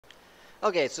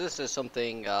Okay, so this is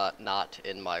something not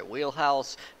in my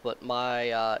wheelhouse, but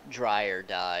my dryer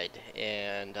died,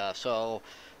 and so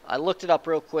I looked it up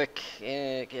real quick,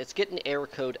 and it's getting error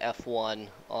code F1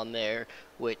 on there,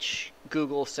 which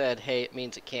Google said, hey, it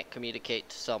means it can't communicate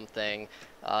to something.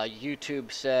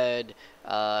 YouTube said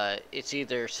it's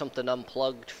either something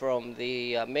unplugged from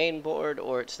the main board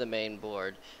or it's the main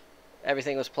board.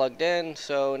 Everything was plugged in,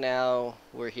 so now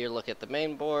we're here looking at the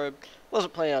main board.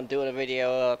 Wasn't planning on doing a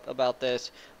video about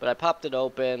this, but I popped it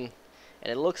open,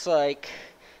 and it looks like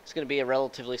it's going to be a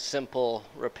relatively simple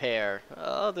repair.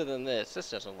 Other than this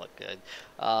doesn't look good.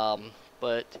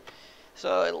 But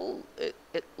so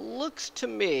it looks to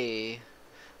me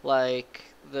like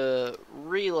the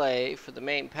relay for the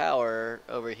main power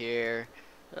over here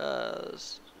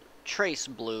is trace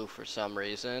blue for some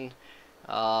reason.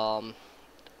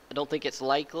 I don't think it's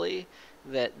likely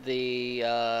that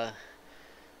the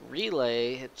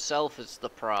relay itself is the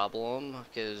problem,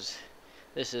 because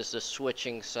this is the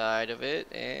switching side of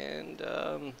it, and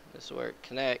this is where it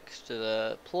connects to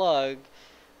the plug.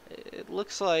 It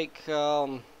looks like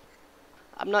I'm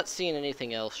not seeing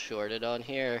anything else shorted on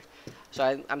here,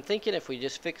 so I'm thinking if we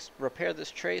just repair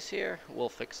this trace here, we'll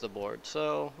fix the board.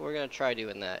 So we're gonna try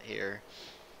doing that here.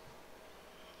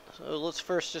 So let's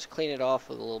first just clean it off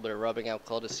with a little bit of rubbing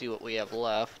alcohol to see what we have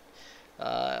left.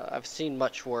 I've seen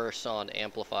much worse on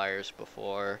amplifiers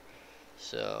before,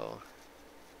 so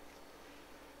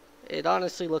it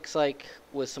honestly looks like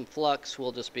with some flux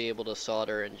we'll just be able to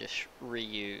solder and just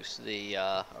reuse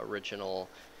the original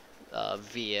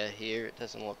via here. It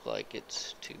doesn't look like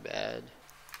it's too bad.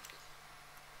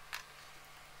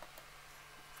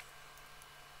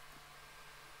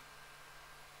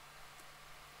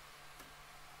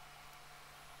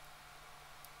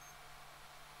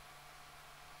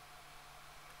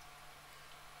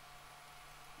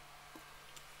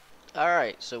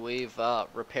 Alright, so we've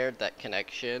repaired that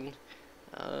connection.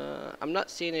 I'm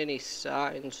not seeing any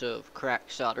signs of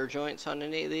cracked solder joints on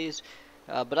any of these,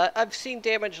 but I've seen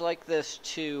damage like this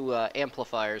to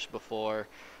amplifiers before,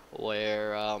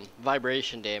 where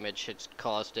vibration damage has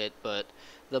caused it, but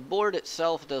the board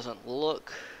itself doesn't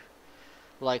look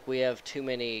like we have too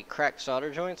many cracked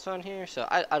solder joints on here, so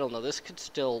I don't know. This could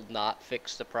still not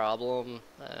fix the problem.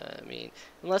 I mean,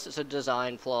 unless it's a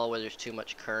design flaw where there's too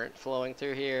much current flowing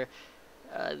through here,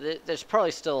 there's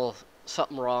probably still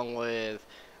something wrong with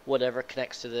whatever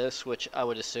connects to this, which I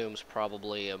would assume is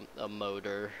probably a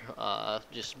motor,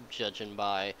 just judging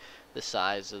by the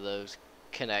size of those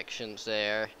connections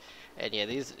there. And yeah,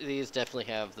 these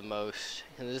definitely have the most,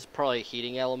 and this is probably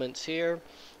heating elements here,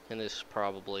 and this is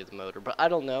probably the motor, but I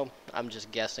don't know. I'm just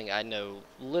guessing. I know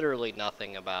literally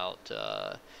nothing about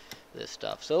this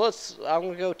stuff. So I'm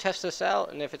gonna go test this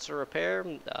out, and if it's a repair,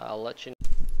 I'll let you know.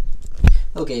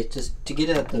 Okay, just to get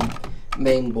at the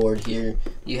main board here,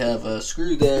 you have a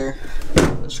screw there,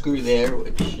 which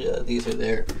these are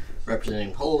there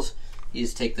representing holes. You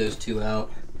just take those two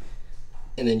out,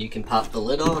 and then you can pop the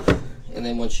lid off. And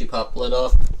then once you pop the lid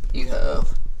off, you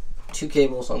have two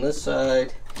cables on this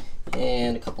side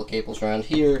and a couple of cables around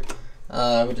here.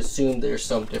 I would assume there's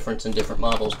some difference in different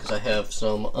models because I have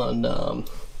some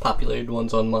unpopulated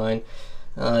ones on mine.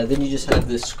 Then you just have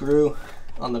this screw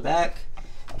on the back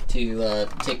to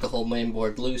take the whole main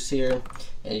board loose here,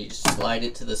 and you just slide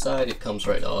it to the side. It comes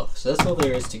right off. So that's all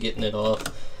there is to getting it off.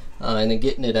 And then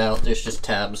getting it out, there's just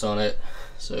tabs on it.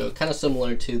 So kind of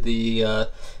similar to the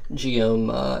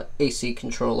GM AC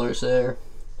controllers there.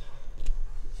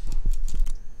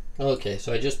 Okay,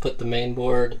 so I just put the main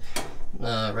board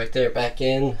right there back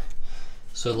in.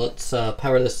 So let's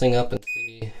power this thing up and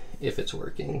see if it's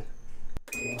working.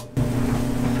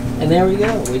 And there we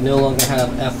go. We no longer have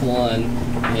F1.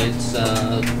 It's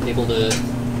able to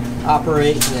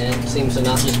operate, and it seems to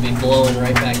not just be blowing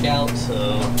right back out.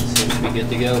 So it seems to be good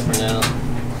to go for now.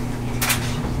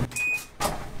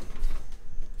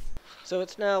 So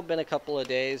it's now been a couple of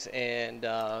days, and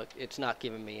it's not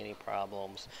giving me any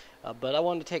problems. But I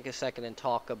wanted to take a second and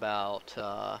talk about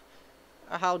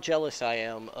how jealous I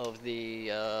am of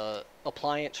the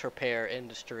appliance repair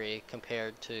industry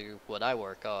compared to what I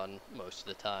work on most of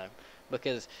the time.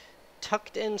 Because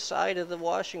tucked inside of the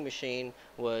washing machine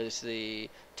was the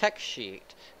tech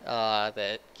sheet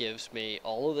that gives me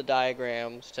all of the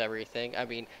diagrams to everything. I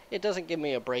mean, it doesn't give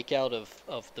me a breakout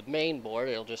of the main board.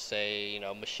 It'll just say, you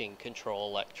know, machine control,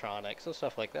 electronics, and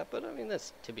stuff like that. But I mean,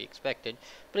 that's to be expected.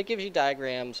 But it gives you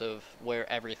diagrams of where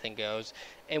everything goes.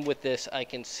 And with this, I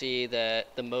can see that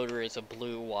the motor is a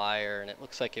blue wire, and it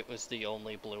looks like it was the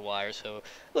only blue wire. So it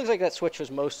looks like that switch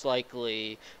was most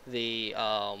likely the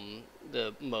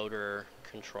motor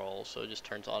control. So it just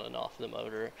turns on and off the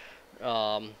motor.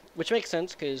 which makes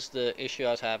sense because the issue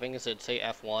I was having is it'd say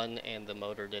F1 and the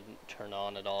motor didn't turn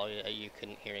on at all. You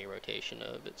couldn't hear any rotation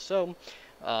of it. So,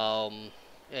 um,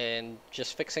 and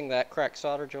just fixing that cracked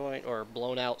solder joint or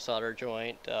blown out solder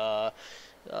joint,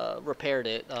 repaired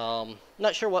it.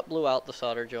 Not sure what blew out the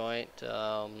solder joint.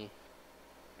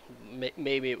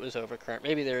 Maybe it was overcurrent.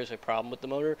 Maybe there is a problem with the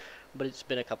motor, but it's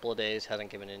been a couple of days, hasn't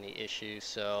given any issues.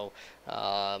 So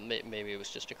maybe it was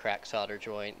just a cracked solder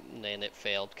joint and it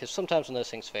failed. Because sometimes when those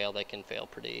things fail, they can fail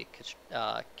pretty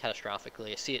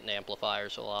catastrophically. I see it in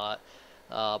amplifiers a lot.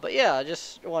 But yeah, I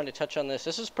just wanted to touch on this.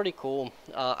 This is pretty cool.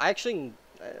 I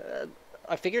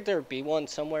figured there would be one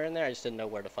somewhere in there. I just didn't know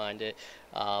where to find it.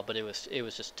 But it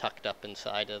was just tucked up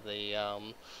inside of the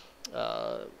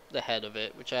head of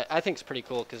it, which I think is pretty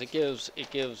cool because it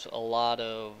gives a lot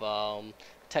of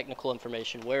technical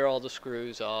information, where all the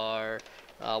screws are,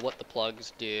 what the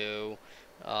plugs do,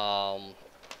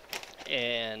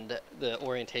 and the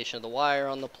orientation of the wire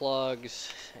on the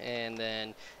plugs, and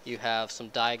then you have some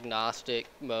diagnostic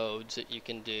modes that you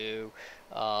can do.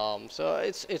 So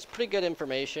it's pretty good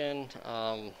information.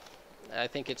 I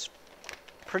think it's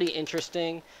pretty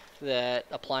interesting that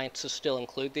appliances still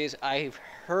include these. I've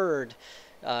heard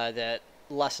that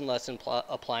less and less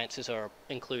appliances are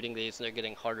including these and they're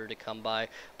getting harder to come by,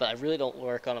 but I really don't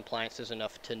work on appliances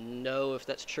enough to know if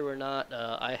that's true or not.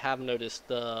 I have noticed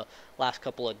the last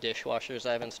couple of dishwashers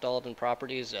I've installed in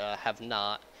properties have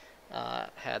not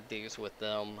had these with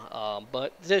them,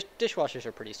 but dishwashers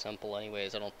are pretty simple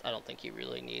anyways. I don't think you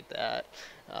really need that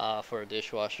for a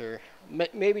dishwasher.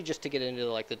 Maybe just to get into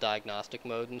like the diagnostic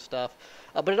mode and stuff.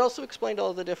 But it also explained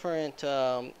all the different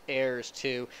errors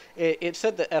too. It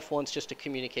said that F1's just a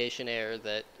communication error,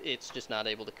 that it's just not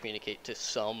able to communicate to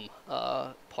some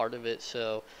part of it.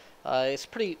 So it's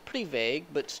pretty vague,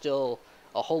 but still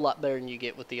a whole lot better than you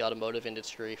get with the automotive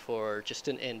industry for just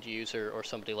an end user or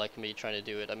somebody like me trying to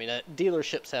do it. I mean,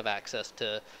 dealerships have access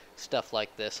to stuff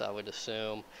like this, I would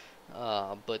assume,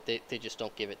 but they just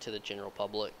don't give it to the general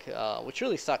public, which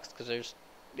really sucks because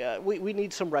we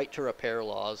need some right to repair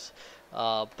laws.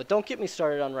 But don't get me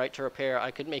started on right to repair.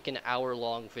 I could make an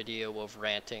hour-long video of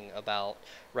ranting about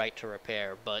right to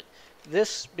repair, but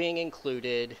this being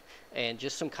included and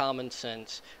just some common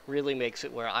sense really makes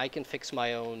it where I can fix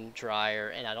my own dryer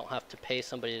and I don't have to pay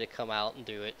somebody to come out and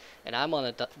do it. And I'm on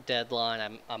a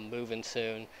deadline. I'm moving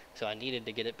soon, so I needed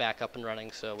to get it back up and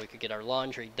running so we could get our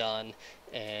laundry done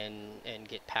and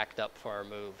get packed up for our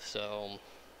move. So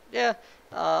yeah,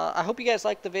 I hope you guys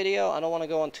liked the video. I don't want to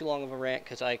go on too long of a rant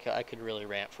because I could really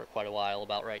rant for quite a while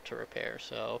about right to repair.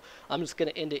 So I'm just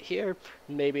going to end it here.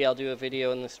 Maybe I'll do a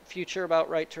video in the future about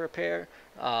right to repair.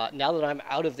 Now that I'm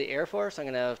out of the Air Force, I'm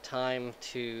going to have time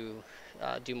to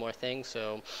do more things.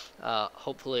 So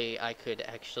hopefully I could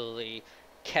actually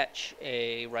catch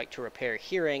a right to repair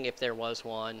hearing if there was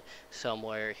one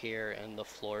somewhere here in the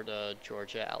Florida,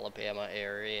 Georgia, Alabama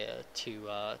area to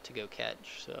go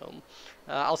catch. So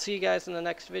I'll see you guys in the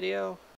next video.